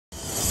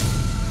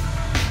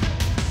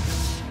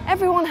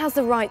Everyone has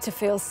the right to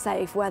feel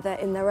safe, whether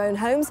in their own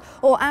homes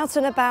or out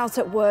and about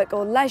at work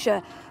or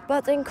leisure.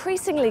 But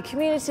increasingly,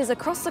 communities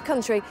across the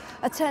country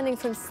are turning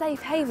from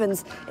safe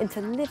havens into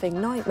living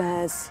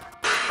nightmares.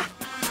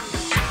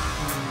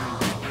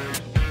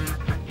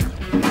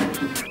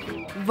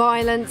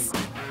 Violence,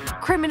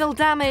 criminal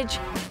damage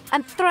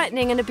and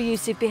threatening and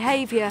abusive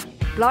behaviour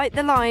blight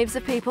the lives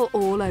of people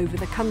all over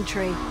the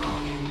country.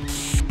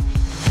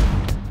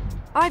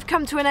 I've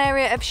come to an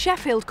area of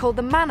Sheffield called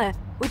the Manor,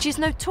 which is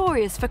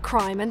notorious for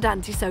crime and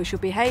antisocial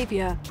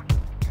behaviour.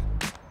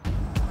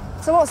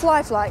 So what's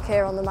life like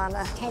here on the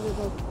Manor?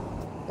 Terrible.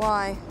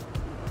 Why?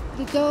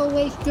 There's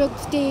always drug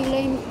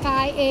stealing,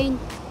 fighting,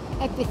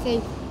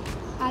 everything.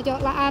 I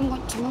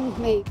want to move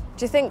me.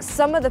 Do you think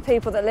some of the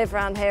people that live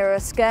around here are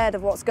scared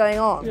of what's going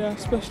on? Yeah,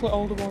 especially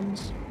older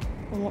ones.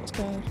 I'm a lot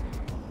scared.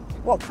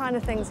 What kind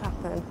of things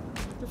happen?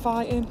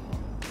 Fighting,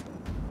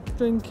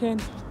 drinking.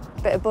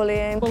 Bit of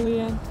bullying?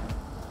 Bullying.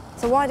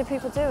 So why do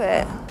people do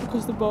it?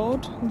 Because they're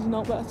bored and there's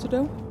not better to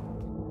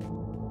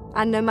do.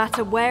 And no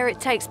matter where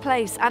it takes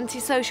place,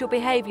 antisocial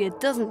behaviour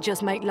doesn't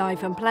just make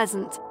life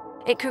unpleasant.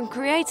 It can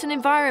create an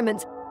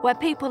environment where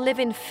people live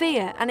in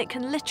fear and it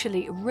can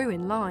literally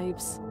ruin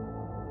lives.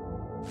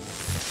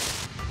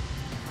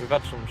 We've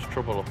had some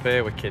trouble up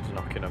here with kids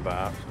knocking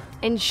about.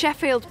 In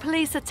Sheffield,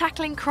 police are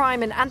tackling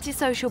crime and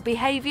antisocial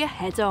behaviour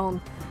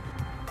head-on.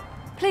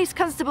 Police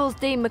constables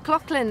Dean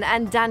McLaughlin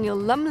and Daniel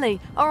Lumley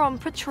are on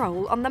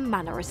patrol on the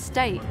Manor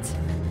estate.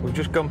 We've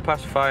just gone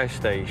past fire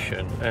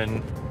station,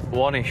 and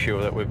one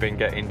issue that we've been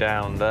getting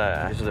down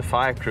there is the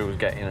fire crew is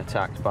getting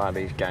attacked by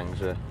these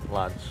gangs of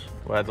lads,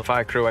 where the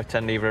fire crew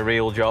attend either a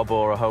real job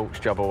or a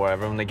hoax job or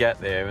whatever, and they get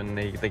there and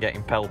they're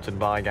getting pelted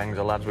by gangs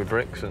of lads with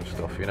bricks and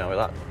stuff, you know,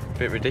 that's a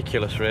bit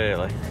ridiculous,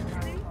 really.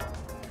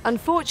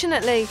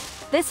 Unfortunately,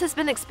 this has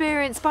been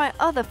experienced by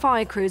other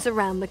fire crews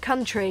around the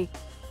country.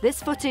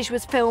 This footage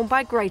was filmed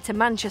by Greater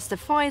Manchester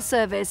Fire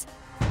Service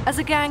as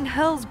a gang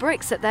hurls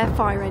bricks at their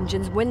fire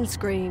engine's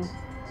windscreen.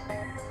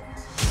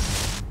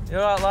 You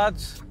all right,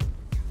 lads?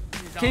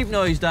 Keep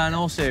noise down,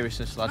 all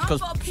seriousness, lads, because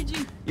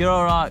you're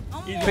all right.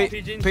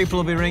 People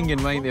will be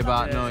ringing, won't they,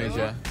 about noise,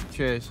 yeah?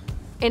 Cheers.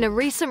 In a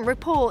recent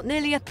report,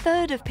 nearly a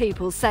third of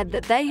people said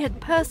that they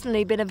had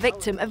personally been a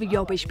victim of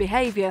yobbish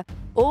behaviour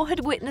or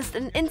had witnessed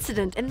an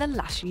incident in the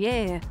last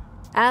year.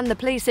 And the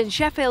police in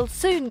Sheffield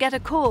soon get a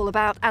call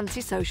about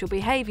antisocial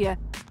behaviour.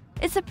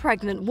 It's a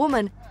pregnant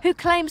woman who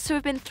claims to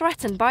have been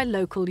threatened by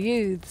local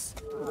youths.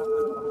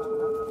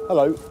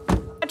 Hello.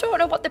 I don't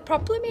know what the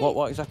problem is.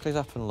 What exactly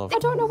has happened, love? I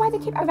don't know why they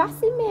keep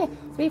harassing me.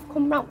 We've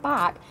come round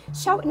back,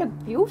 shouting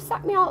abuse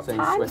at me all the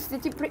time. They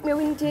did break my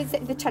windows,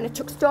 they're trying to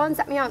chuck stones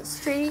at me on the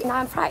street, and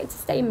I'm frightened to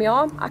stay in my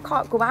home. I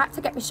can't go out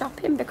to get me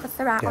shopping because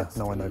they're out. Yeah,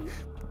 no, I know.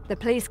 The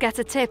police get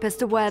a tip as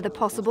to where the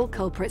possible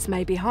culprits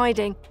may be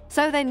hiding,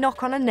 so they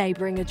knock on a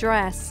neighbouring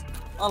address.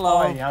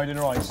 Hello. Hey, how are you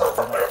doing, right?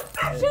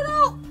 Shut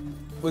up!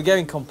 We're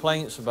getting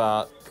complaints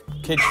about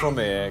kids from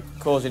here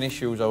causing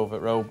issues over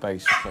at road,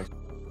 basically.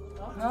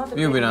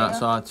 You've been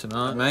outside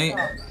tonight, mate.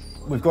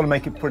 We've got to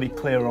make it pretty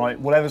clear, right?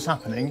 Whatever's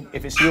happening,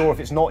 if it's you or if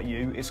it's not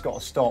you, it's got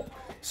to stop.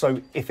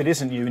 So if it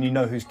isn't you and you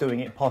know who's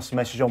doing it, pass the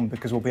message on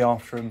because we'll be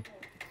after him.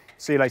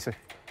 See you later.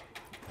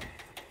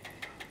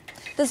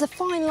 There's a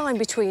fine line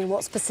between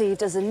what's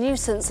perceived as a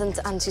nuisance and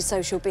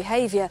antisocial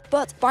behaviour,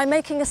 but by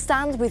making a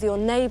stand with your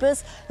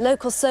neighbours,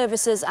 local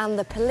services and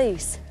the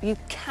police, you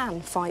can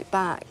fight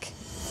back.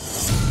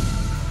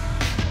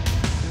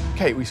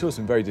 Kate, we saw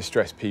some very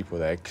distressed people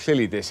there.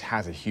 Clearly this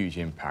has a huge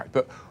impact,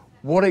 but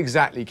what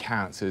exactly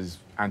counts as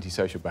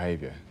antisocial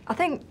behaviour? I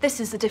think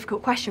this is a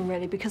difficult question,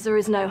 really, because there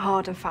is no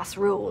hard and fast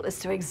rule as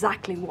to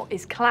exactly what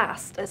is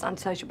classed as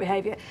antisocial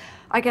behaviour.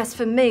 I guess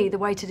for me, the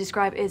way to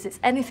describe it is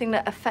it's anything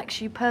that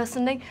affects you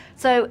personally.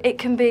 So it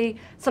can be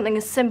something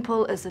as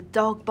simple as a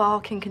dog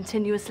barking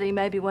continuously,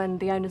 maybe when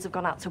the owners have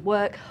gone out to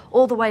work,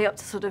 all the way up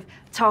to sort of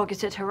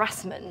targeted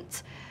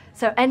harassment.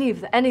 So any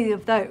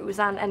of those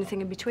and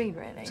anything in between,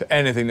 really. So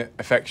anything that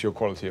affects your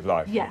quality of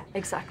life? Yeah,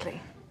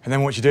 exactly. And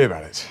then what do you do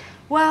about it?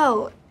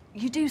 Well,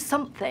 you do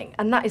something,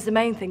 and that is the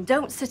main thing.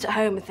 Don't sit at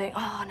home and think,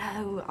 oh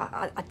no,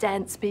 I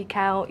daren't speak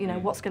out, you know,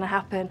 what's going to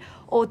happen?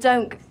 Or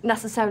don't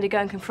necessarily go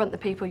and confront the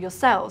people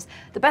yourselves.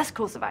 The best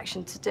course of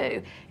action to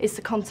do is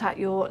to contact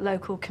your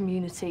local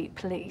community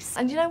police.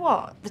 And you know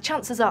what? The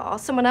chances are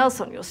someone else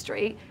on your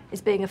street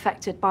is being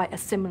affected by a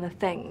similar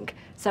thing.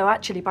 So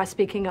actually, by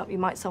speaking up, you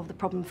might solve the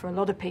problem for a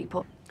lot of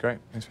people. Great.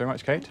 Thanks very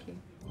much, Kate.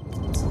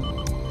 Thank you.